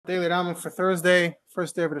Daily Rambam for Thursday,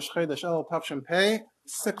 first day of Rosh Chodesh El Tavshin Pei,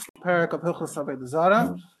 sixth parak of Hilchos Avodah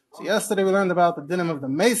Zarah. So yesterday we learned about the dinim of the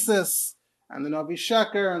Mesis and the Navi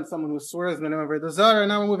Sheker and someone who swears in the name of Avodah Zarah.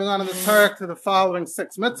 Now we're moving on in this parak to the following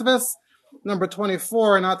six mitzvahs. Number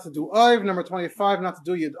 24, not to do oiv. Number 25, not to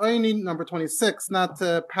do yid oini. Number 26, not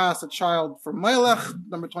to pass a child for melech.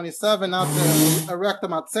 Number 27, not to erect a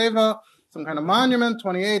matzeva, some kind of monument.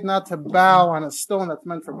 28, not to bow on a stone that's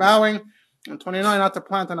meant for bowing. And 29, not to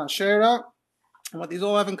plant an asherah. And what these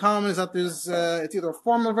all have in common is that there's it's either a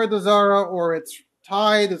form of Avodah Zarah or it's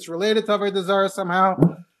tied, it's related to Avodah Zarah somehow.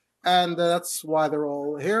 And that's why they're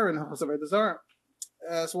all here in Hilchos Avodah Zarah.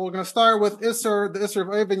 So we're going to start with the Isser of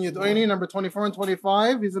Oiv and Yid Oini, number 24 and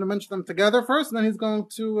 25. He's going to mention them together first, and then he's going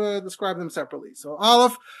to describe them separately. So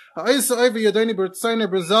Aleph, Isser Oiv Yid Oini B'Rtzoyne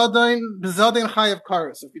B'Zadain Chayav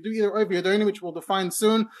Kares. So if you do either Oiv Yid Oini, which we'll define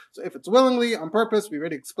soon, so if it's willingly, on purpose, we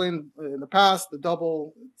already explained in the past, the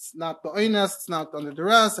double, it's not the Oines, it's not under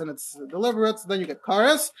duress, and it's deliberate, so then you get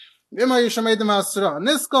Kares. And if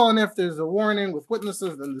there's a warning with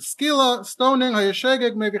witnesses, then the skila, stoning,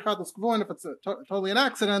 maybe chatos kvuin. If it's totally an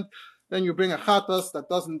accident, then you bring a chatos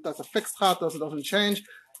that's a fixed chatos, it doesn't change.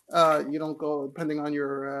 You don't go depending on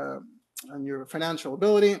your financial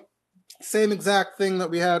ability. Same exact thing that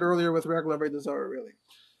we had earlier with regular Avodah Zarah, really.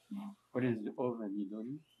 What is the Oiv and Yid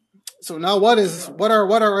Oini? So now what are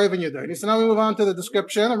Oiv and Yid Oini? So now we move on to the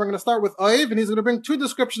description, and we're going to start with Oiv, and he's going to bring two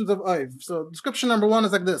descriptions of Oiv. So description number one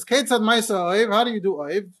is like this. Keitzad Maisa Oiv, how do you do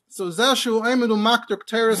Oiv? So Zeshu Oimedu Makter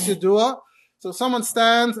Kteres Yedua. So someone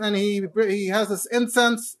stands and he has this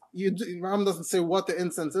incense. Ram doesn't say what the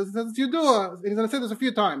incense is. He says it's Yedua. He's going to say this a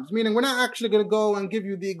few times, meaning we're not actually going to go and give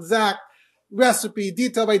you the exact recipe,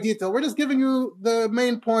 detail by detail. We're just giving you the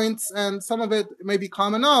main points, and some of it may be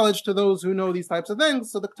common knowledge to those who know these types of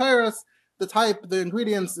things. So the kteres, the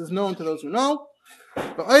ingredients is known to those who know.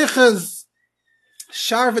 Sharvet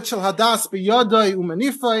shel hadas biyadai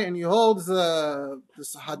umanifai, and he holds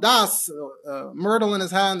this hadas, myrtle in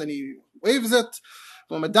his hand, and he waves it.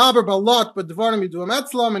 And he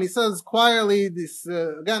says quietly these,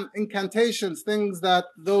 again, incantations, things that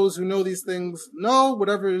those who know these things know,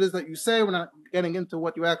 whatever it is that you say. We're not getting into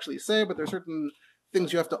what you actually say, but there are certain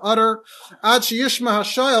things you have to utter. What's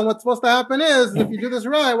supposed to happen is, if you do this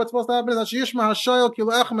right, what's supposed to happen is until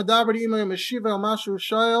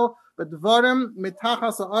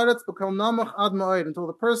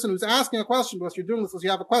the person who's asking a question, because you're doing this because you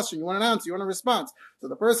have a question, you want an answer, you want a response. So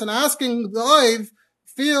the person asking the oiv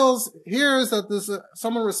hears that there's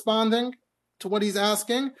someone responding to what he's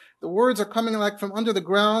asking. The words are coming like from under the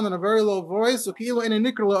ground in a very low voice.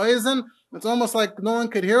 It's almost like no one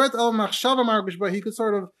could hear it. But he's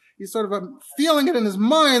sort of feeling it in his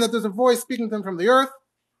mind that there's a voice speaking to him from the earth.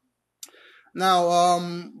 Now,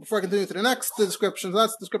 before I continue to the next description, so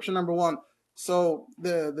that's description number one. So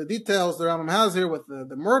the details the Rambam has here with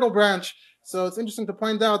the myrtle branch. So it's interesting to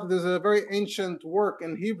point out that there's a very ancient work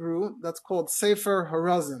in Hebrew that's called Sefer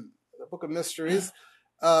Harazim, the Book of Mysteries.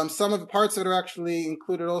 Some of the parts of it are actually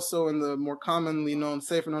included also in the more commonly known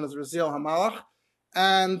Sefer known as Raziel HaMalach.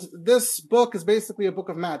 And this book is basically a book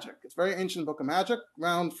of magic. It's a very ancient book of magic,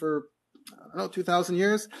 around for, 2,000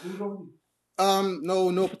 years.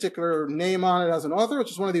 No particular name on it as an author. It's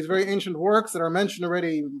just one of these very ancient works that are mentioned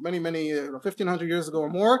already many, 1,500 years ago or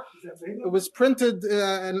more. It was printed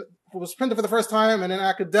for the first time in an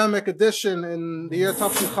academic edition in the year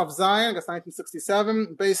Tafshin Chav Zayin, I guess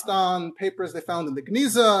 1967, based on papers they found in the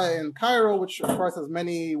Geniza in Cairo, which of course has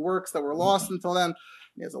many works that were lost until then.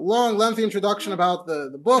 He has a long, lengthy introduction about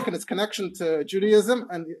the book and its connection to Judaism.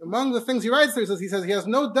 And among the things he writes there, he says he has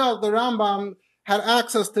no doubt the Rambam had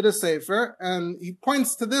access to this Sefer, and he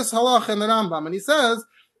points to this halach in the Rambam, and he says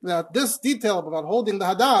that this detail about holding the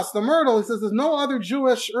hadas, the myrtle, he says there's no other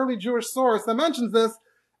early Jewish source that mentions this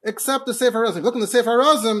except the Sefer Harazim. Look in the Sefer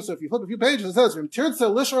Harazim, so if you flip a few pages, it says, if you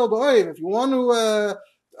want to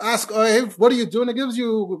ask Oiv, what do you do? And it gives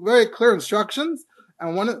you very clear instructions.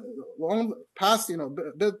 And one past, it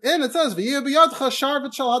says,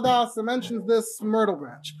 it mentions this myrtle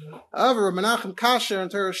branch. However, Menachem Kasher and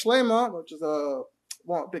Torah Shlema, which is a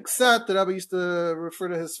big set that Rebbe used to refer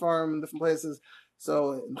to his farm in different places.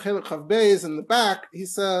 So in Chelik Chav Beis in the back, he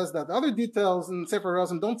says that the other details in Sefer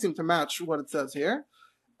Harazim don't seem to match what it says here.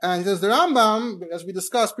 And he says the Rambam, as we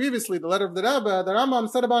discussed previously, the letter of the Rebbe, the Rambam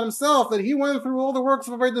said about himself that he went through all the works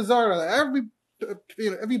of Avodah Zarah, every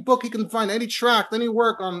book he can find, any tract, any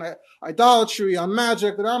work on idolatry, on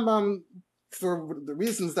magic, the Rambam, for the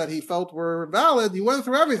reasons that he felt were valid, he went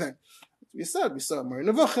through everything. We saw Moreh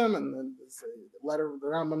Nevuchim and the letter, the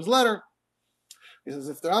Rambam's letter. He says,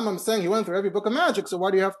 if the Rambam is saying he went through every book of magic, so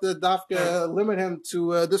why do you have to limit him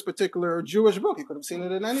to this particular Jewish book? He could have seen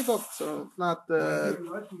it in any book, so it's not... Was he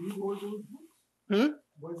allowed to read all those books?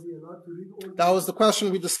 Was he allowed to read all those That was the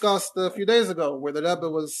question we discussed a few days ago, where the Rebbe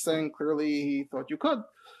was saying clearly he thought you could.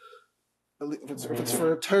 If it's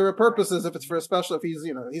for Torah purposes, if it's for a special, if he's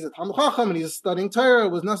a Talmud Chacham and he's studying Torah,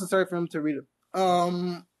 it was necessary for him to read it.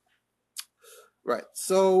 Right.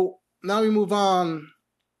 So now we move on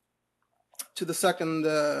to the second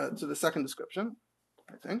description,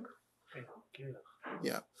 I think.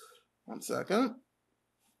 Yeah. 1 second.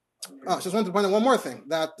 I just wanted to point out one more thing,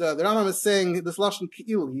 that the Rambam is saying this lashon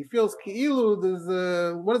ki'ilu. He feels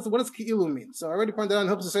ki'ilu. What does ki'ilu mean? So I already pointed out in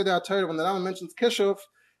Hilchos Seder HaTorah when the Rambam mentions kishuf,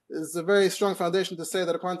 is a very strong foundation to say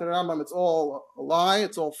that according to the Rambam, it's all a lie,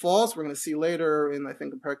 it's all false. We're going to see later in, I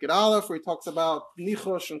think, in Perkei Aleph, where he talks about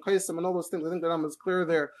nichosh and kaisim and all those things. I think the Rambam is clear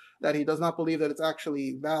there that he does not believe that it's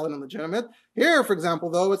actually valid and legitimate. Here, for example,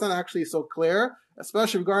 though, it's not actually so clear,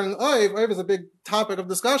 especially regarding Oiv. Oiv is a big topic of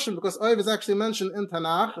discussion because Oiv is actually mentioned in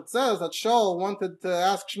Tanakh. It says that Shaul wanted to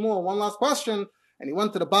ask Shmuel one last question, and he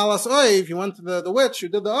went to the Balas Oiv, he went to the witch who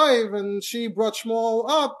did the Oiv, and she brought Shmuel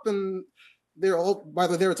up, and by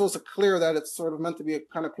the way, it's also clear that it's sort of meant to be a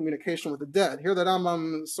kind of communication with the dead. Here the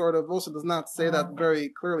Rambam sort of also does not say that very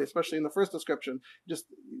clearly, especially in the first description. He's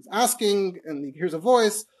asking, and he hears a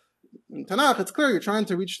voice. In Tanakh, it's clear you're trying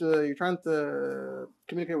to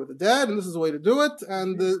communicate with the dead, and this is the way to do it.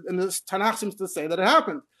 And the Tanakh seems to say that it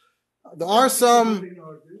happened. There are some. Applicable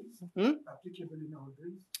in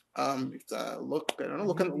nowadays?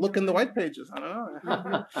 Look in the white pages. I don't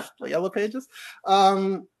know, the yellow pages.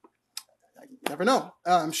 You never know.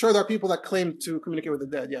 I'm sure there are people that claim to communicate with the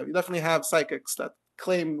dead. Yeah, you definitely have psychics that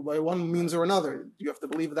claim by one means or another. You have to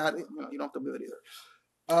believe that. You don't have to believe it either.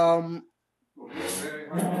 How are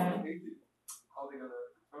they going to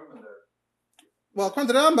determine that? Well, according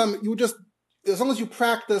to the Rambam, you just, as long as you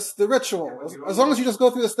practice the ritual, as long as you just go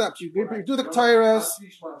through the steps, you do the Ketairos.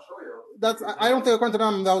 I don't think according to the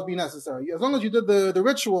Rambam that would be necessary. As long as you did the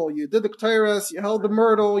ritual, you did the Ketairos, you held the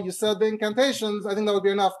myrtle, you said the incantations, I think that would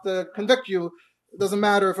be enough to convict you. It doesn't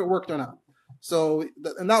matter if it worked or not. So,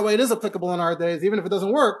 in that way, it is applicable in our days, even if it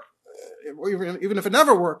doesn't work, or even if it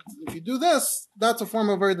never worked. If you do this, that's a form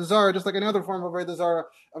of Avodah Zarah, just like any other form of Avodah Zarah.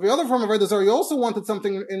 Every other form of Avodah Zarah, you also wanted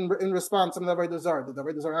something in response to the Avodah Zarah. Did the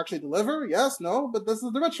Avodah Zarah actually deliver? Yes, no, but this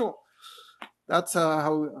is the ritual. That's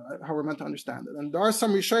how we're meant to understand it. And there are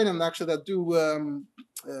some Rishonim actually that do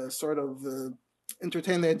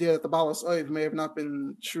entertain the idea that the Balas Oiv may have not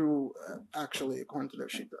been true actually according to their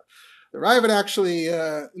Shita. The Raavad actually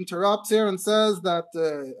interrupts here and says that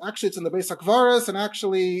actually it's in the Beis HaKvaris, and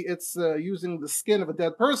actually it's using the skin of a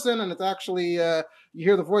dead person, and it's actually you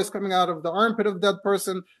hear the voice coming out of the armpit of the dead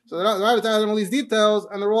person. So the Raavad added all these details,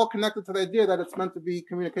 and they're all connected to the idea that it's meant to be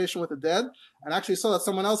communication with the dead. And actually saw that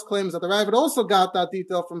someone else claims that the Raavad also got that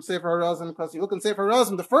detail from Sefer HaRazim, because you look in Sefer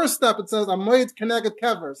HaRazim, the first step it says Amoid Keneged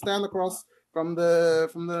Kever, stand across from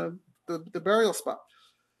the burial spot.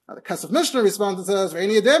 Now the Kesef Mishnah responds and says, where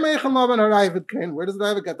does the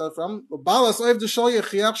Raavad get that from? Look at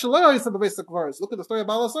the story of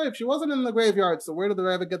Balas Oiv. She wasn't in the graveyard, so where did the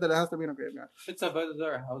Raavad get that it has to be in a graveyard? It's Avodah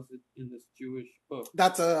Zarah. How is it in this Jewish book?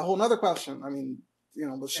 That's a whole other question. I mean,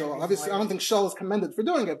 with Shaul, obviously I don't think Shaul is commended for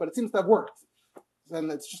doing it, but it seems to have worked.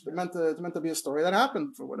 And it's just meant to be a story that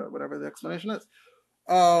happened, for whatever the explanation is.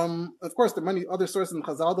 Of course, there are many other sources in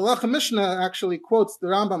Chazal. The Lechem Mishnah actually quotes the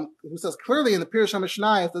Rambam, who says clearly in the Pirush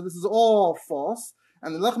HaMishnayos that this is all false.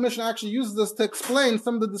 And the Lechem Mishnah actually uses this to explain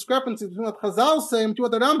some of the discrepancies between what Chazal say and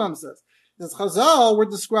what the Rambam says. Because Chazal, we're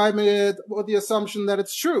describing it with the assumption that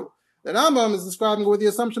it's true. The Rambam is describing it with the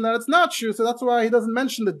assumption that it's not true, so that's why he doesn't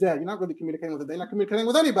mention the dead. You're not really communicating with the dead. You're not communicating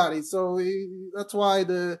with anybody. So that's why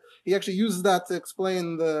he actually uses that to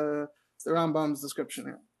explain the Rambam's description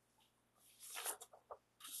here.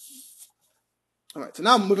 All right, so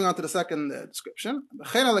now moving on to the second description. So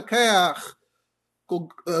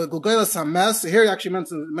here he actually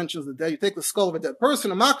mentions the dead. You take the skull of a dead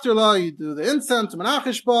person, a maktirla, you do the incense,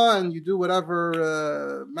 menachishba, and you do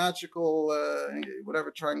whatever magical,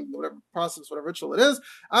 whatever process, whatever ritual it is.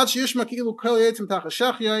 Until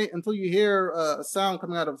you hear a sound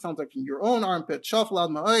coming out of, it sounds like in your own armpit, shafalad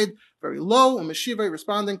ma'oid, very low, and meshiva,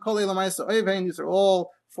 responding, these are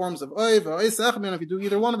all forms of oiv. If you do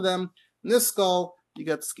either one of them, in this skull, you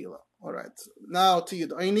get skila. All right. Now to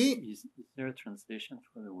Yudayni. Is there a translation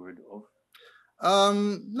for the word of?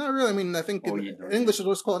 Not really. I mean, I think in English it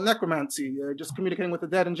was called necromancy, just communicating with the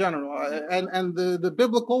dead in general. And the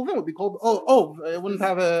biblical thing would be called it wouldn't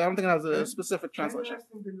have I don't think it has a specific translation.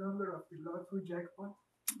 The number of the lottery jackpot.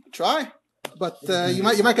 Try. but you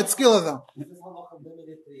might get skill of them. Is this halacha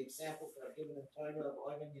limited to the examples that are given in Torah of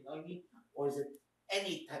Oivan Yidoni, or is it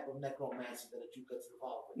any type of necromancy that a Jew gets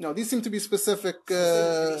involved with? No, these seem to be specific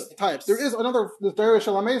types. There is there's Darish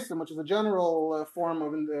Alamesim, which is a general form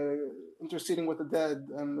of interceding with the dead,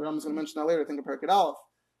 and the Ram is going to mention that later, I think, in Perkei Aleph.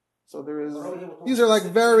 So there is, these are like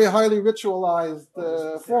very highly ritualized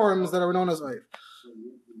forms that are known as Oiv.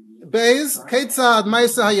 Beis, Ketzad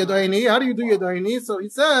Maisa HaYadoini, how do you do Yadoini? So he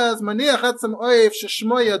says, Maniach Etzem Oiv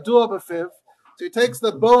Sheshmo Yadua B'Fiv. So he takes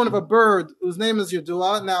the bone of a bird whose name is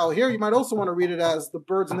Yadua. Now here you might also want to read it as the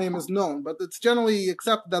bird's name is known, but it's generally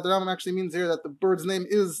accepted that the Rambam actually means here that the bird's name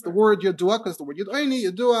is the word Yadua, because the word Yadoini,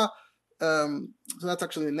 Yadua, so that's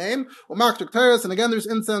actually the name. And again, there's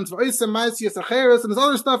incense, and there's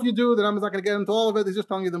other stuff you do that I'm not going to get into all of it. He's just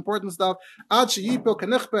telling you the important stuff. In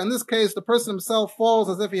this case, the person himself falls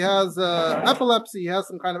as if he has epilepsy, he has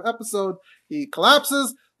some kind of episode, he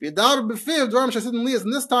collapses. And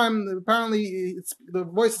this time, apparently, the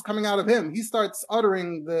voice is coming out of him. He starts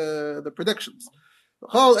uttering the predictions.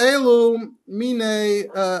 So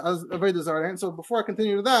before I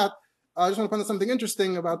continue to that, I just want to point out something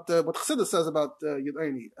interesting about what Chassidus says about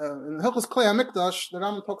Yudayni. In Hilchos Klei HaMikdash, the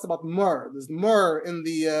Rambam talks about myrrh. There's myrrh in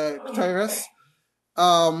the Ketores.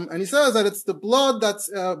 And he says that it's the blood that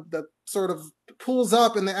sort of pulls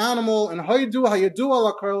up in the animal, and Haydu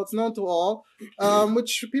Lakar, it's known to all,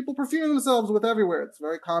 which people perfume themselves with everywhere. It's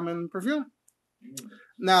very common perfume.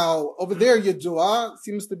 Now, over there, Yadua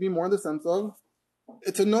seems to be more in the sense of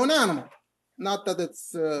it's a known animal. Not that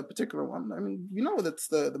it's a particular one. I mean, you know that's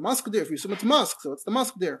the musk deer. If you assume it's musk, so it's the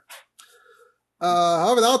musk deer.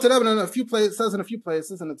 However, the Alter Rebbe says in a few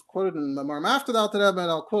places, and it's quoted in the Maram after the Alter Rebbe,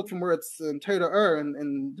 and I'll quote from where it's in Torah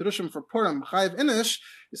in Derushim for Purim, Chayiv Inish.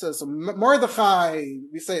 He says, so Mordechai,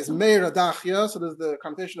 we say is Meir Adachia, so there's the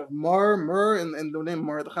connotation of myrrh in the name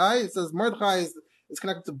Mordechai. He says Mordechai is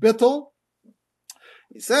connected to Bittul.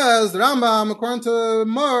 He says the Rambam, according to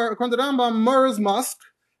Rambam, myrrh is musk.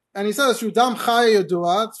 And he says, Shudam Chai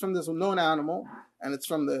Yadua, it's from this known animal, and it's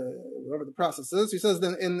from whatever the process is. He says,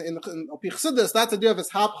 in Chassidus, that's the idea of his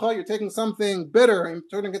hapcha, you're taking something bitter, and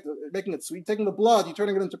making it sweet, taking the blood, you're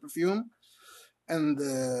turning it into perfume. And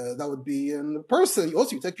that would be in the person. You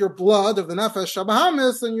take your blood of the Nefesh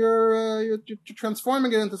Shabahamis, and you're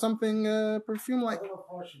transforming it into something perfume-like.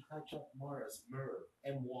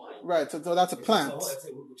 Right, so that's a plant.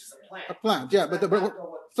 Which is a plant. A plant, yeah.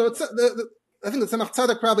 So it's I think the Tzemach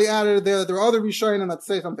Tzedek probably added there that there are other Rishonim that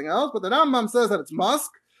say something else, but the Rambam says that it's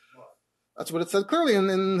musk. That's what it said clearly in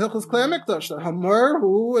Hilchos Klei HaMikdash. The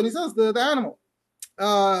Hamur, and he says the animal.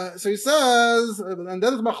 So he says, and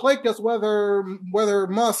then it's machlekes whether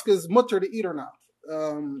musk is mutter to eat or not.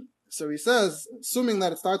 So he says, assuming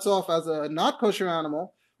that it starts off as a not kosher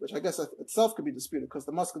animal, which I guess itself could be disputed because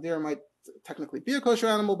the musk deer might technically be a kosher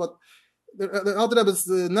animal, but the Alter Rebbe is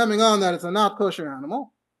naming on that it's a not kosher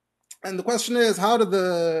animal. And the question is, how did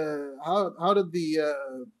the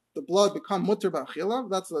blood become mutter b'achila?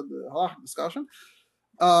 That's the halachic discussion.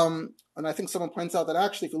 And I think someone points out that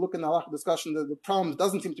actually, if you look in the halachic discussion, the problem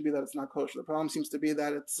doesn't seem to be that it's not kosher. The problem seems to be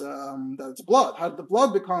that it's blood. How did the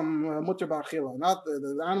blood become mutter b'achila? Not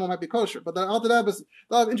the animal might be kosher, but the Alter Rebbe has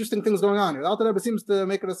a lot of interesting things going on here. The Alter Rebbe seems to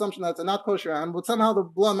make an assumption that it's a not kosher animal, but somehow the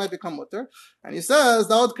blood might become mutter. And he says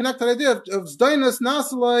that would connect to the idea of zdainis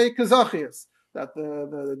nasulai kazachias. That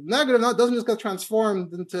the negative doesn't just get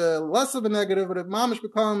transformed into less of a negative, but it mamish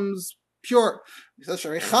becomes pure. He says,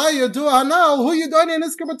 the Chai Yadua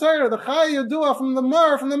from the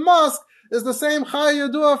Mar, from the musk, is the same Chai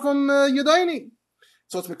Yadua from Yadaini.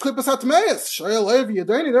 So it's Miklipas Hatmeis. Shayel Ev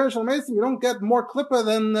Yadaini, there shall Mason, you don't get more Klippa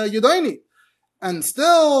than Yadaini. And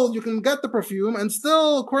still, you can get the perfume, and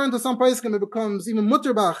still, according to some Paiskim, it becomes even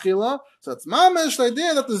mutter ba'achila. So it's mamish, the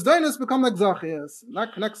idea that the zdainis become like zachias. And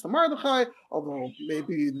that connects to Mordechai, although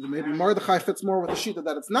maybe Mordechai fits more with the shita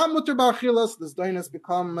that it's not mutter ba'achila, so the zdainis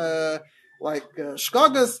become like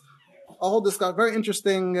shkagas. A whole very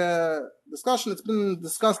interesting discussion. It's been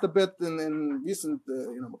discussed a bit in recent,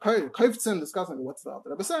 Kaiftzin discussing what's the Alter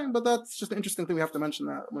Rebbe saying, but that's just an interesting thing we have to mention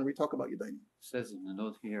that when we talk about Yudayni. Says in the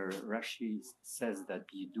note here, Rashi says that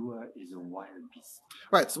Yidua is a wild beast.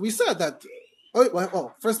 Right, so we said that.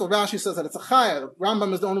 First of all, Rashi says that it's a chaya.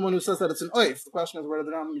 Rambam is the only one who says that it's an oif. The question is where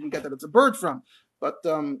the Rambam even get that it's a bird from. But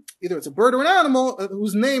either it's a bird or an animal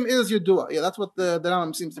whose name is Yudua. Yeah, that's what the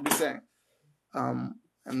Rambam seems to be saying.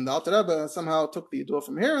 And the Alter Rebbe somehow took the Yidua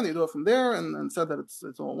from here and the Yidua from there and said that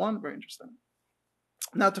it's all one. Very interesting.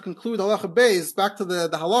 Now to conclude Halacha Beis, back to the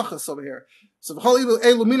halachas over here. So first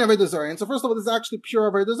of all, this is actually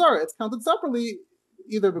pure Avodah Zarah. It's counted separately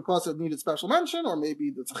either because it needed special mention, or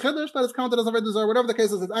maybe it's a chiddush that is counted as a avodah zarah. Whatever the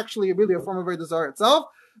case is, it's actually really a form of avodah zarah itself.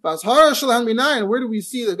 Where do we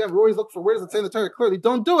see that? Again, we always look for where does it say in the Torah clearly?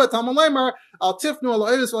 Don't do it. Talmud Leimer al tifnu al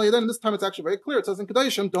oiris v'al yadayim. This time it's actually very clear. It says in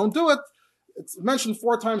Kedoshim, don't do it. It's mentioned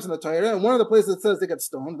 4 times in the Torah, and one of the places it says they get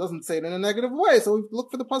stoned. It doesn't say it in a negative way. So we look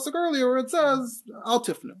for the pasuk earlier where it says al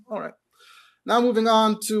tifnu. All right. Now moving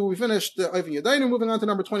on to, we finished the Oivin Yadayim, moving on to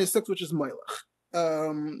number 26, which is Moilech.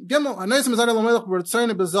 Gimel, if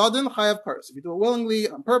you do it willingly,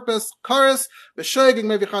 on purpose, karis,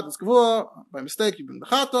 by mistake, you bring the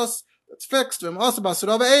chatos, that's fixed. Also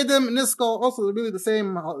really the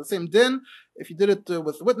same din. If you did it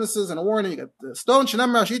with witnesses and a warning, you get the stone.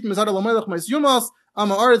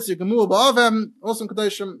 Also in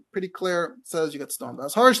Kedoshim, pretty clear, it says you get stoned.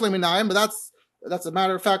 But that's a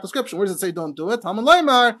matter of fact description. Where does it say don't do it?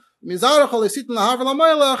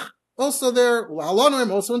 Also there,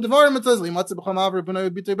 also in Devarim it says,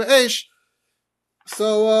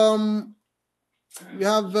 so you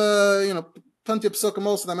have plenty of psukim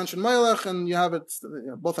also that mention Melech, and you have it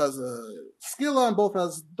both as a skila and both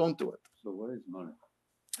as don't do it. So what is Melech?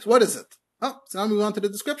 So what is it? Oh, so now we move on to the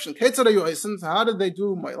description. How did they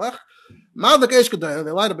do Melech?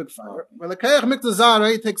 They light a big fire.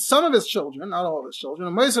 He takes some of his children, not all of his children,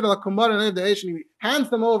 and he hands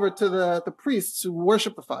them over to the priests who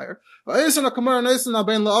worship the fire. And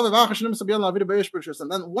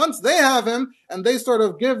then once they have him, and they sort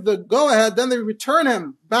of give the go-ahead, then they return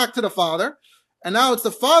him back to the father. And now it's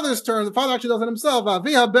the father's turn. The father actually does it himself. And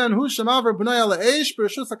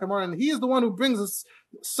he is the one who brings his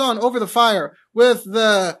son over the fire with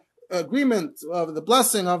the agreement of the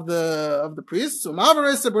blessing of the priests. And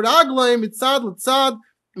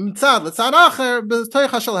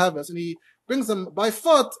he brings them by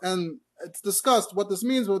foot, and it's discussed what this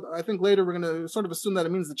means. I think later we're going to sort of assume that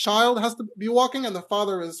it means the child has to be walking and the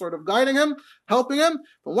father is sort of guiding him, helping him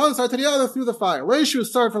from one side to the other through the fire.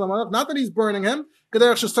 Not that he's burning him,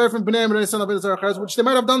 which they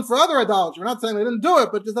might have done for other idolatry. We're not saying they didn't do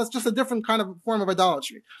it, but that's just a different kind of form of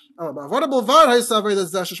idolatry.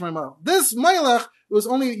 This Melech, it was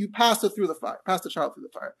only you passed it through the fire, passed the child through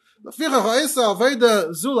the fire. And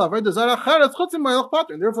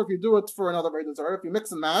therefore, if you do it for another avodah zarah, if you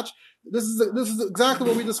mix and match, this is exactly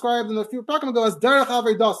what we described in a few pakim ago as derech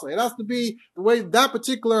avodah. It has to be the way that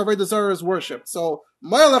particular avodah zarah is worshipped. So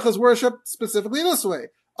Melech is worshipped specifically this way.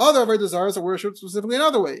 Other avodah zarahs are worshipped specifically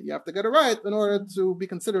another way. You have to get it right in order to be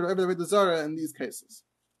considered avodah zarah in these cases.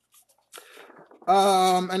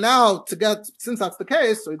 And now since that's the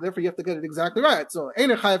case, so therefore you have to get it exactly right. So, you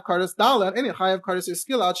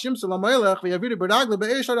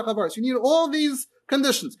need all these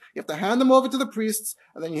conditions. You have to hand them over to the priests,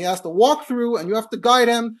 and then he has to walk through, and you have to guide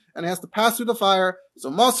him, and he has to pass through the fire. So,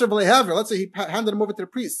 let's say he handed him over to the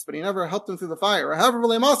priests, but he never helped him through the fire. Or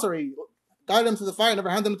he guided him through the fire, never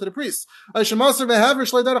handed him to the priests. Or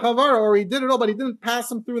he did it all, but he didn't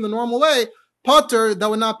pass him through in the normal way. Potter, that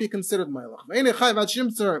would not be considered Melech. He's only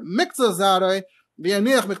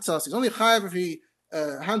chayav if he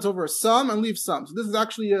hands over some and leaves some. So this is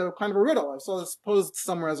actually a kind of a riddle. I saw this posed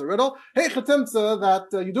somewhere as a riddle. Hey, chatimtza,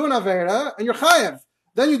 that you do an avera and you're chayav.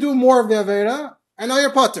 Then you do more of the avera and now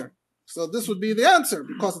you're potter. So this would be the answer,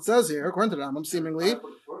 because it says here, according to the Rambam, seemingly,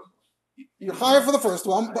 you're chayav for the first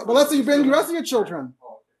one, but let's say you bring the rest of your children.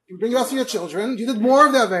 You bring the rest of your children, you did more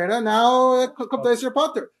of the Aveda, now Kuptais your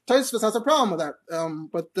potter. Taisvis has a problem with that.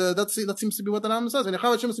 But that seems to be what the Rambam says.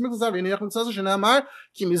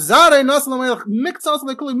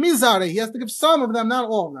 He has to give some of them, not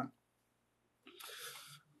all of them.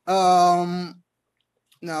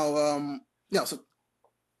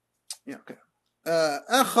 Okay.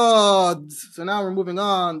 Echad. So now we're moving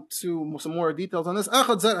on to some more details on this.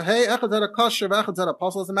 Echad zed a kosher, echad zed a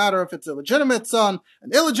apostle. It doesn't matter if it's a legitimate son,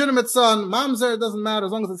 an illegitimate son, mamzer, it doesn't matter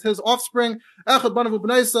as long as it's his offspring. Echad banav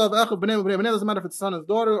b'neisav, echad b'nei b'nei b'nei. It doesn't matter if it's son, his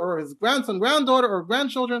daughter, or his grandson, granddaughter, or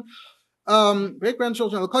grandchildren, great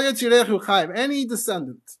grandchildren. Any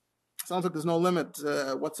descendant. Sounds like there's no limit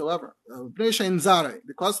whatsoever.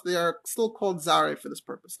 Because they are still called Zare for this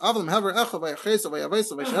purpose. But if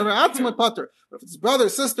it's brother,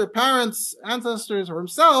 sister, parents, ancestors, or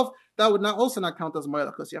himself, that would also not count as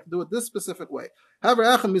Melech, because you have to do it this specific way. What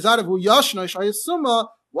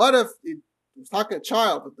if it's like a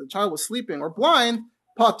child, but the child was sleeping or blind?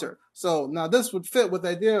 Potter. So now this would fit with the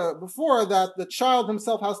idea before that the child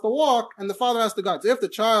himself has to walk and the father has to guide. So if the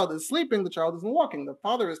child is sleeping, the child isn't walking. The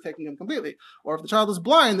father is taking him completely. Or if the child is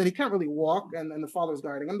blind, then he can't really walk and the father is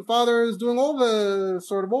guiding him. The father is doing all the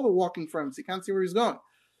walking for him. So he can't see where he's going.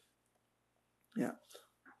 Yeah.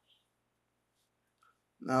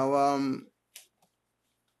 Now,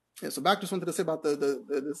 Yeah, so back just wanted to say about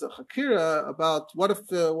there's a chakira about what if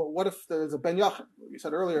there's a ben yachid. You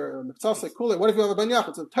said earlier, what if you have a ben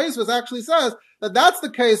yachid? So Tosfos actually says that that's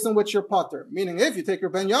the case in which you're pater. Meaning, if you take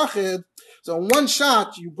your ben yachid, so in one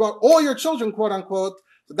shot you brought all your children, quote unquote.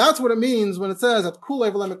 So that's what it means when it says that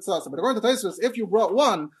kulei v'lem mitzasa. But according to Tosfos, if you brought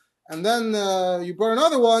one and then you brought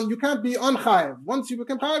another one, you can't be unchayev. Once you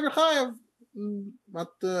become chayev, you're chayev. But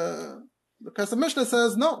the Kesef Mishnah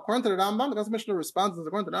says no. According to the Rambam, the Kesef Mishnah responds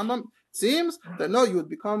according to the Rambam. It seems that no, you would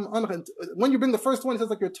become when you bring the first one. It says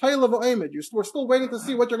like your tail of image. We're still waiting to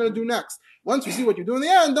see what you're going to do next. Once we see what you do in the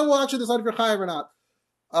end, then we'll actually decide if you're chayav or not.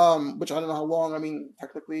 Which I don't know how long. I mean,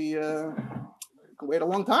 technically, you can wait a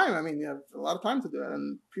long time. I mean, you have a lot of time to do it.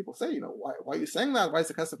 And people say, why are you saying that? Why is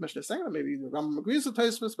the Kesef Mishnah saying that? Maybe the Rambam agrees with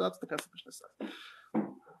Tosfos, but that's the Kesef Mishnah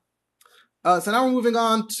says. So now we're moving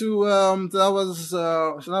on to that was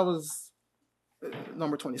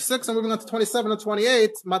number 26, and moving on to 27 and 28,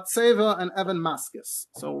 Matseva and Evan Maskis.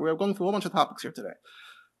 So we're going through a whole bunch of topics here today.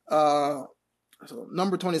 So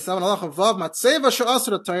number 27, Allah Vav, Matseva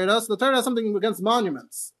Sha'asra Torah. So the Torah has something against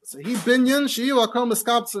monuments. So he binyan, Shiyu Akom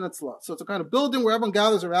Eskabts and Etzla. So it's a kind of building where everyone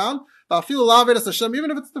gathers around, Hashem, even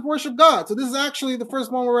if it's to worship God. So this is actually the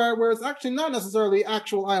first one where it's actually not necessarily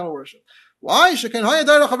actual idol worship. Why? Because that's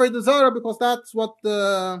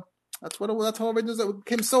how Avodah Zarah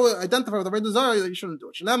became so identified with Avodah Zarah that you shouldn't do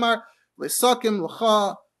it. Shneimar lesakim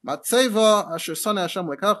l'cha matzeva asher sanei Hashem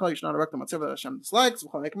lekacha. You should not erect a matzeva that Hashem dislikes.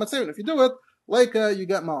 And if you do it, you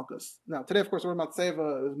get malchus. Now today, of course, the word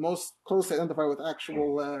matzeva is most closely identified with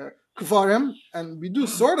actual kvarim, and we do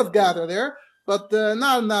sort of gather there, but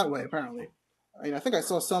not in that way apparently. I think I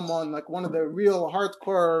saw someone, like one of the real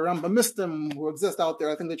hardcore Rambamistim who exist out there.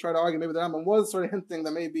 I think they try to argue maybe the Rambam was sort of hinting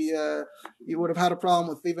that maybe he would have had a problem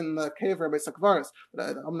with even the Kever by Sakvaris.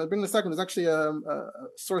 But I'm going to bring the second. There's actually a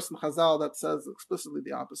source in Chazal that says explicitly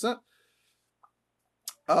the opposite.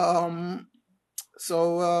 It's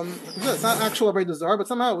not actual Avodah Zarah, but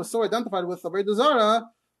somehow it was so identified with Avodah Zarah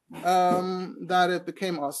that it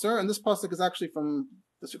became Aser. And this pasuk is actually from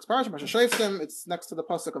this week's parasha, Parashat Shoftim. It's next to the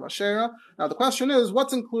pasuk of Asherah. Now the question is,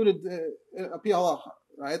 what's included in a Pi Halacha,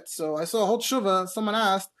 right? So I saw a whole tshuva. Someone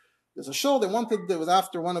asked, there's a shul it was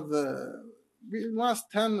after one of the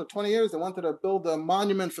last 10 or 20 years, they wanted to build a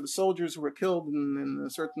monument for the soldiers who were killed in a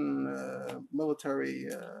certain military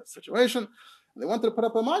situation. They wanted to put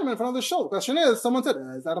up a monument in front of the shul. The question is, someone said,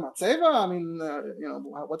 is that a matzeva? I mean,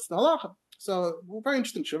 what's the halacha? So, very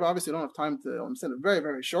interesting shiva. Obviously, I don't have time to understand it very,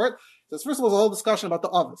 very short. So, first of all, there's a whole discussion about the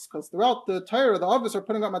Avos, because throughout the Torah, the Avos are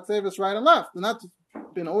putting up matzevas right and left, and that's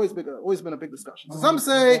always been a big discussion. So, some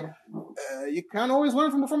say you can't always learn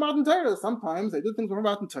from before Matan Torah. Sometimes they did things before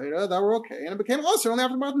Matan Torah that were okay, and it became also only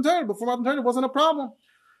after Matan Torah. Before Matan Torah, it wasn't a problem.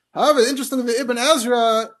 However, interestingly, Ibn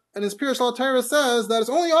Ezra and his Pirush Torah says that it's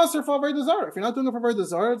only Aser for Avodah Zarah. If you're not doing it for Avodah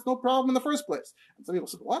Zarah, it's no problem in the first place. And some people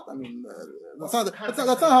say, what? I mean, that's not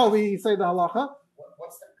how we say the halacha.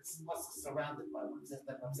 What's surrounded by what? I'm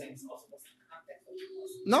saying it's also what's the context of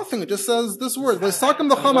it? Nothing. It just says this word. The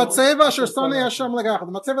matzeva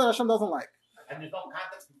Hashem doesn't like. And there's no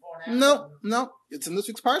context before and after? No. It's in this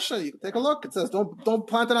week's parsha. You can take a look. It says don't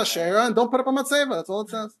plant an Asherah and don't put up a matzeva. That's all it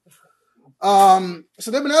says. So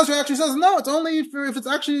the Ibn Ezra actually says, no, it's only if it's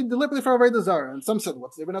actually deliberately for Avodah Zarah. And some said,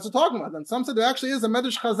 what's the Ibn Ezra talking about? And some said there actually is a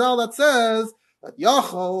Medrash Chazal that says that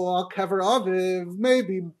Yachol al Kever Aviv,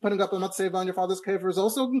 maybe putting up a matzeva on your father's kever is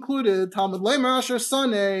also included. Talmud Leimer Asher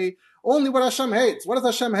Sanei, only what Hashem hates. What does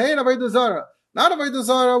Hashem hate? Avodah Zarah. Not Avodah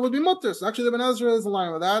Zarah would be mutter. So actually the Ibn Ezra is in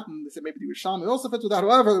line with that. And they say maybe the Yerushalmi also fits with that.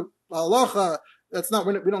 However, halacha,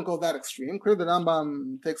 we don't go that extreme. Clearly the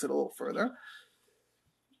Rambam takes it a little further.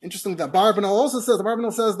 Interesting that Barbanel also says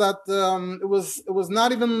that it was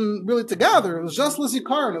not even really to gather. It was just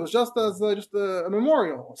l'zikaron. It was just as a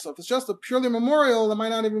memorial. So if it's just a purely memorial, it might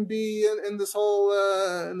not even be in this whole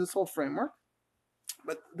framework.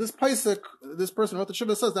 But this Paisik, this person who wrote the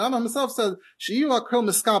Shiva says that Rambam himself said sheyu akril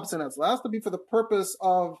miskabtzin. It has to be for the purpose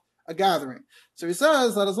of a gathering. So he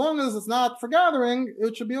says that as long as it's not for gathering,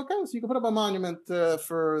 it should be okay. So you can put up a monument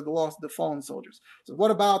for the fallen soldiers. So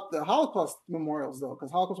what about the Holocaust memorials, though?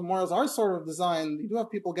 Because Holocaust memorials are sort of designed, you do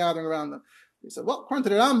have people gathering around them. He said, well, according to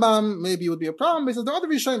the Rambam, maybe it would be a problem. But he says the other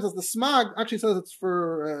Rishonim says the Smag actually says it's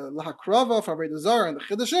for Lahakrava, for Avodah Zarah, and the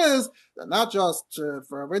Chiddush is that not just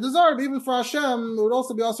for Avodah Zarah, but even for Hashem, it would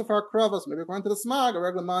also be also for Hakrava. So maybe according to the Smag, a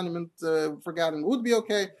regular monument for gathering would be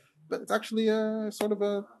okay. But it's actually sort of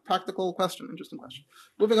a practical question, interesting question.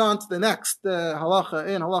 Moving on to the next halacha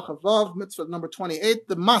in halacha vav, mitzvah number 28,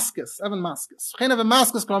 the maskis, Evan maskis.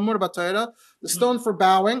 The stone for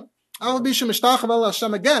bowing.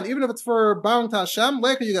 Again, even if it's for bowing to Hashem,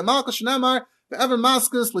 later you get malchus shnemar Evan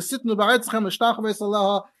Maskus, Lisitnu Ba'artzchem, Lishtachave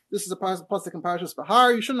Salaha. This is a pasuk in Parashas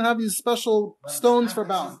Bahar. You shouldn't have these special stones for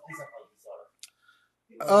bowing.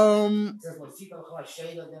 It says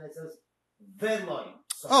then it says Veloy.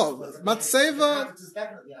 Matseva.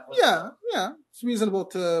 Yeah, it's reasonable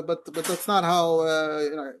to, but that's not how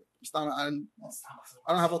it's not, I don't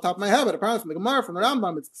have off the top of my head, but apparently from the Gemara, from the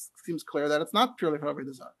Rambam, it seems clear that it's not purely for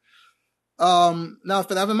Avodah Zarah. Now,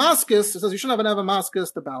 for the Avamaskis, it says you shouldn't have an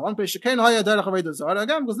Avamaskis to bow on.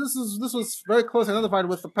 Again, because this was very closely identified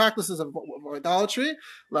with the practices of idolatry.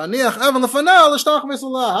 How did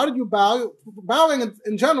you bow? Bowing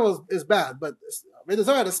in general is bad, but Avodah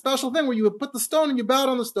Zarah, a special thing where you would put the stone and you bowed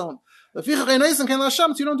on the stone. So you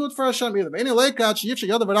don't do it for Hashem either. You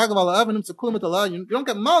don't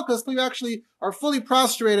get malchus until you actually are fully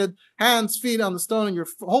prostrated, hands, feet on the stone, and your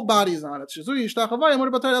whole body is on it. That's what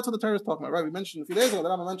the Torah is talking about, right? We mentioned a few days ago, the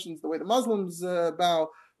Rambam mentions the way the Muslims bow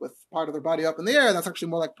with part of their body up in the air, and that's actually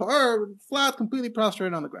more like pa'ar, flat, completely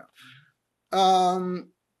prostrated on the ground.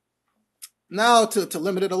 Now to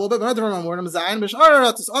limit it a little bit, other lands. In the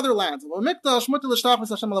Mikdash,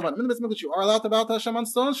 you are allowed to bow to Hashem on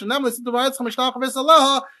stones. In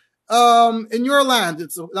your land,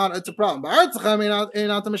 it's a problem.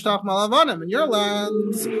 In your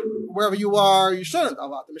lands, wherever you are, you shouldn't.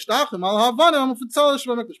 But you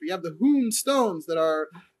have the hewn stones that are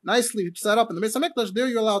nicely set up in the Beis Hamikdash. There,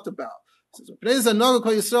 you're allowed to bow. Another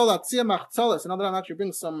one actually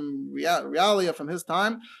brings some realia from his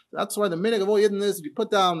time. That's why the minig of all Yidden is if you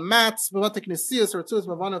put down mats, if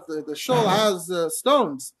the shul has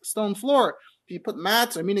stone floor, if you put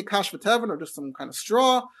mats or mini kash v'teven or just some kind of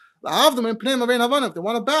straw, if they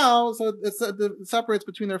want to bow, so it separates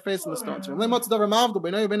between their face and the stones. And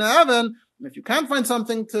if you can't find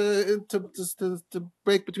something to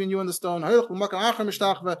break between you and the stone,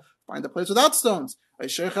 find a place without stones. Or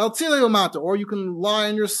you can lie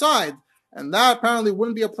on your side. And that apparently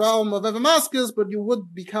wouldn't be a problem of Evamaskis, but you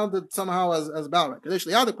would be counted somehow as bowing. As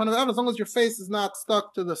long as your face is not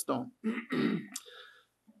stuck to the stone.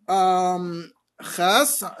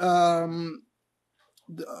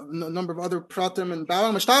 Number of other pratim and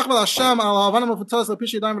bowing. If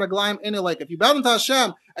you bow into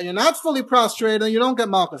Hashem and you're not fully prostrated, then you don't get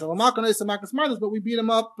malchus. But we beat him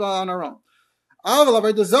up on our own. Now the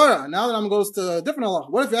Rambam goes to a different halach.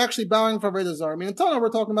 What if you're actually bowing for Avodah Zarah? I mean, until now we're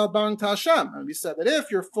talking about bowing to Hashem, and we said that if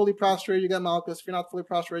you're fully prostrated, you get malchus. If you're not fully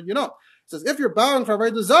prostrated, you don't. It says if you're bowing for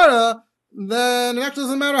Avodah Zarah, then it actually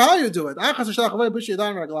doesn't matter how you do it. It doesn't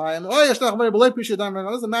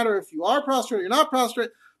matter if you are prostrate or you're not prostrate.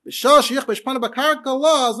 As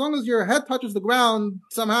long as your head touches the ground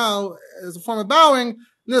somehow as a form of bowing,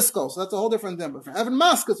 nisko. So that's a whole different thing. But for Evan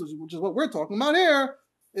Maskus, which is what we're talking about here,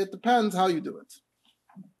 it depends how you do it.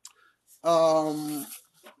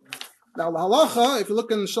 Now, the halacha, if you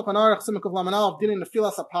look in Shulchan Aruch Simukov Lamanal, dealing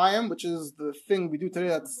Nefilas Apayim, which is the thing we do today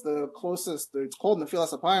that's the closest, it's called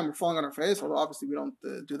Nefilas Apayim, we're falling on our face, although obviously we don't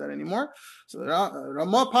do that anymore. So the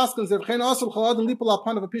Ramah Paskins, Zevchein also Chalad and Lipal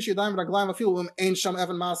Apan of a Pishi Daim Raglaim Afil Ein Sham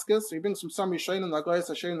Evan Maskus. So you bring some Rishain and Lagayas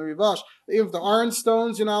Hashem and Rivash. Even if there aren't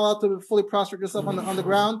stones, you're not allowed to fully prostrate yourself on the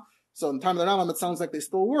ground. So in the time of the Rambam, it sounds like they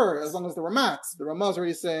still were, as long as there were mats. The Ramah is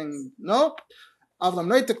already saying no. So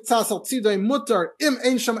in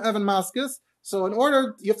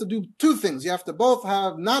order, you have to do two things. You have to both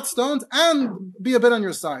have not stones and be a bit on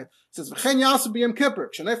your side. It says, you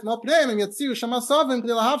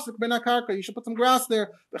should put some grass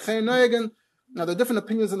there. Now, there are different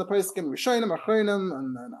opinions in the place, and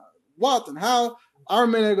what and how. Our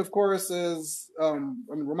minig, of course, is,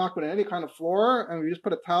 we're not putting any kind of floor, and we just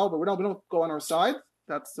put a towel, but we don't go on our side.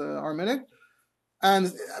 That's our minig.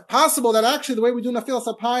 And possible that actually the way we do Nefilas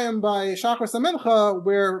Apayim by Shachar Samincha,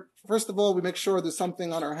 where first of all we make sure there's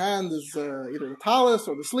something on our hand, is either the talus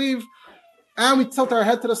or the sleeve, and we tilt our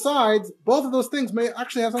head to the side. Both of those things may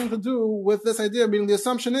actually have something to do with this idea. Meaning the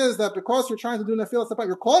assumption is that because you're trying to do Nefilas Apayim,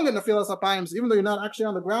 you're calling it Nefilas Apayim, even though you're not actually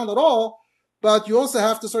on the ground at all. But you also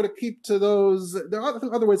have to sort of keep to those. There are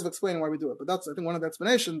other ways of explaining why we do it, but that's I think one of the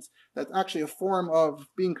explanations. That's actually a form of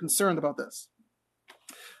being concerned about this.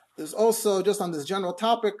 There's also, just on this general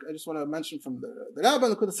topic, I just want to mention from the Rebbe,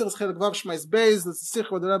 the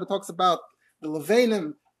Sikh where the Rebbe talks about the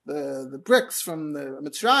Levanim, the bricks from the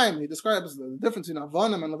Mitzrayim. He describes the difference between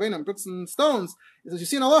Avonim and Levanim, bricks and stones. He says, you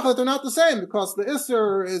see in Allah that they're not the same, because the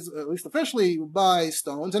Isser is, at least officially, by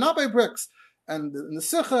stones and not by bricks. And in the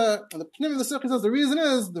Sikha, and the Pnim of the Sikha says the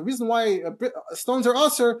reason why stones are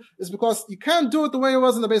usher is because you can't do it the way it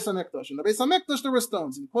was in the Beis HaMikdash. In the Beis HaMikdash there were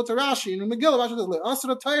stones. In quotes Rashi, in Megillah, Rashi says,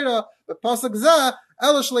 "Asra Torah, but pasuk zeh,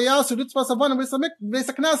 elish leyasu ditzvas avanim Beis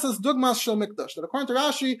HaKnesses dugmas shel Mikdash." That according to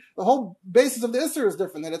Rashi, the whole basis of the Isser is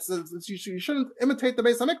different. That it's you shouldn't imitate the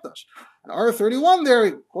Beis HaMikdash. And R31 there,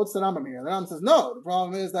 he quotes the Rambam here. The Rambam says, no, the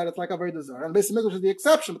problem is that it's like a very desire. And Beis HaMikdash is the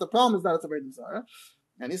exception, but the problem is that it's a very desire.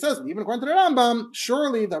 And he says, even according to the Rambam,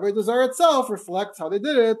 surely the Avodah Zarah itself reflects how they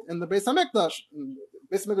did it in the Beis HaMikdash. In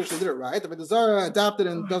the Beis HaMikdash they did it right. The Avodah Zarah adapted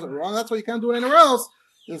and does it wrong. That's why you can't do it anywhere else.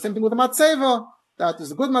 And the same thing with the Matzeva. That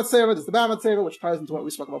there's a good Matzeva, there's the bad Matzeva, which ties into what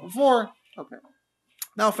we spoke about before. Okay.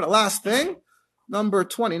 Now for the last thing, number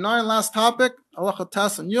 29, last topic, Halacha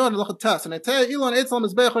Tes and Yud, Halacha Tes. And I tell you, Ilan Eitzel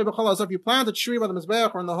Mizbeach or Bechol Azar, if you plant a tree by the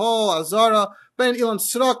Mizbeach or in the whole Azara, Ben Ilan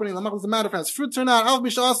Sirach, Ben Ilan Mach, doesn't matter if it has fruits or not, Al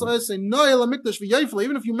Bish also say Noel Mikdash V'Yayfel,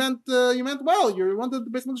 even if you meant well, you wanted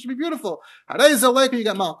the Beis Mikdash to be beautiful. Harei Zel Leika, you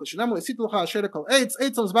got Malchus. Shenam Leisitu L'cha Asher Kol Eitz,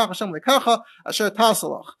 Eitzel Mizbeach Hashem Leikacha, Asher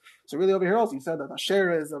Tasalach. So really over here also you said that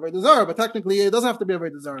Asher is a Avodah Zarah, but technically it doesn't have to be a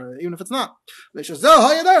Avodah Zarah, even if it's not.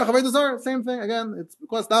 Same thing, again, it's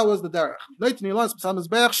because that was the derech. They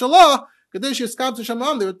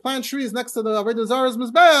would plant trees next to the Avodah Zarah's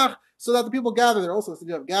Mizbeach so that the people gather there. Also, this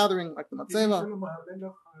idea of gathering, like the Matzeva.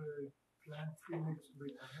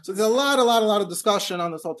 So there's a lot of discussion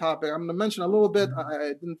on this whole topic. I'm going to mention a little bit.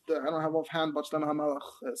 I don't have offhand much time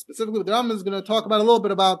specifically, but the Rambam is going to talk about a little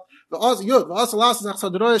bit about the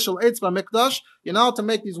Mikdash. You're now to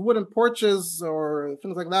make these wooden porches or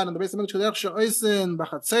things like that in the Beis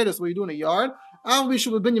HaMikdash, where you do in a yard.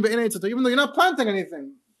 Even though you're not planting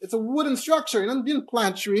anything, it's a wooden structure. You didn't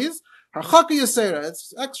plant trees.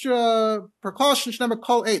 It's extra precaution. Should never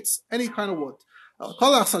call eights, any kind of wood. Anything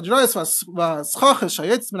that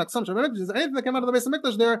came out of the Beis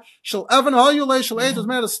HaMikdash there, shall evan ha'yulei shall eight was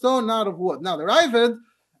made of stone, not of wood. Now the Ravid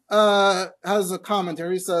has a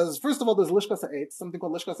commentary. He says, first of all, there's lishkas ha'etz, something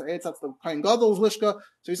called lishkas ha'etz. That's the Kohen Gadol's lishka.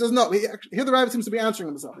 So he says, no. Here the Ravid seems to be answering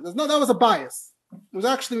himself. He says, no, that was a bias. It was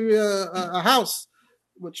actually a house.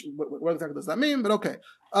 Which, what exactly does that mean? But okay.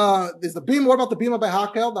 There's the beam. What about the beam by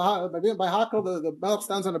Hakel? By Hakel, the Melech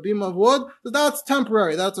stands on a beam of wood. That's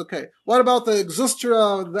temporary. That's okay. What about the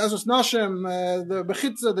Exustra, the Ezras Nashim, the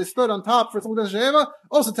Bechitza, they stood on top for Tzimut Sheva?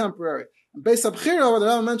 Also temporary. Beis Abchira, where the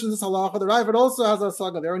Rambam mentions this halacha, the Ravid also has a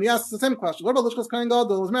saga there, and he asks the same question. What about Lishkas Kohen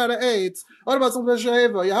Gadol? Was married at 8. What about Tzimut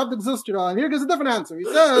Sheva? You have the Exustra, and here gives a different answer. He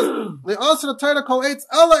says, the Asra Torah call 8,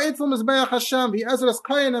 Ella 8 Mizbeach Hashem, the Ezras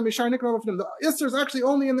Kohenim, Yishar Nikra Mefnim. The Isser is actually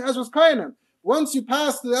only in the Ezras Kohenim. Once you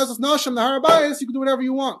pass the Ezras Nashim, the Harabayas, you can do whatever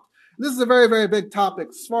you want. This is a very, very big topic.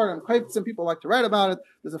 Svarim, Chaytzim, people like to write about it.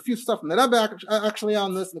 There's a few stuff from the Rebbe actually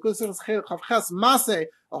on this. The Chavches Maseh,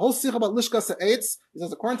 a whole sikh about Lishkas Eitz. He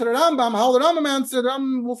says, according to the Rambam, how the Rambam answered, the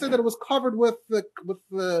Rambam will say that it was covered with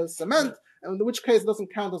cement, and in which case it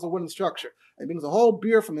doesn't count as a wooden structure. And he brings a whole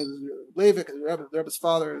beer from his Leivik, the Rebbe's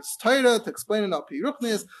father's Torah, to explain it up.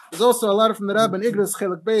 Ruchnis. There's also a letter from the Rebbe in Igros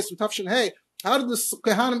Chelik Beis from Tafshin Hey. How did the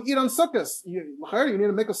Kehanim eat on sukkahs? You need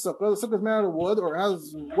to make a sukkah. The sukkah is made out of wood or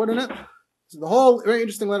has wood in it. So the whole very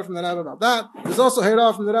interesting letter from the Rebbe about that. There's also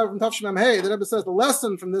Heidah from the Rebbe from Tafshim Hey. The Rebbe says the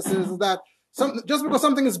lesson from this is that just because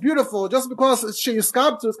something is beautiful, just because it's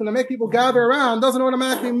sheyuskabtu, it's going to make people gather around, doesn't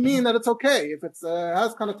automatically mean that it's okay. If it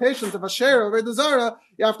has connotations of Asher or Avodah Zarah,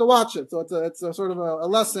 you have to watch it. So it's a sort of a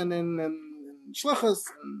lesson in shlichus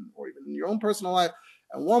or even in your own personal life.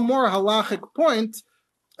 And one more halachic point.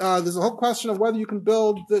 There's a whole question of whether you can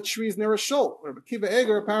build the trees near a shul. Rabbi Kiva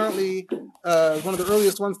Eger apparently is one of the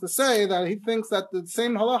earliest ones to say that he thinks that the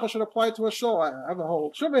same halacha should apply to a shul. I have a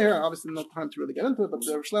whole shuvah here, obviously no time to really get into it, but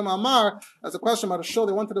Shlomo Amar has a question about a shul.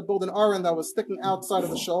 They wanted to build an aron that was sticking outside of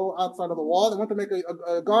the shul, outside of the wall. They wanted to make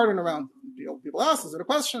a garden around it. People ask, is it a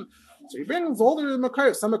question? So he brings older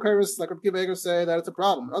Makariv. Some Makariv, like Rabbi Kiva Eger, say that it's a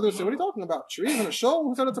problem. Others say, what are you talking about? Trees in a shul?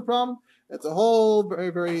 Who said it's a problem? It's a whole very,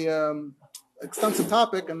 very extensive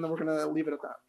topic, and then we're going to leave it at that.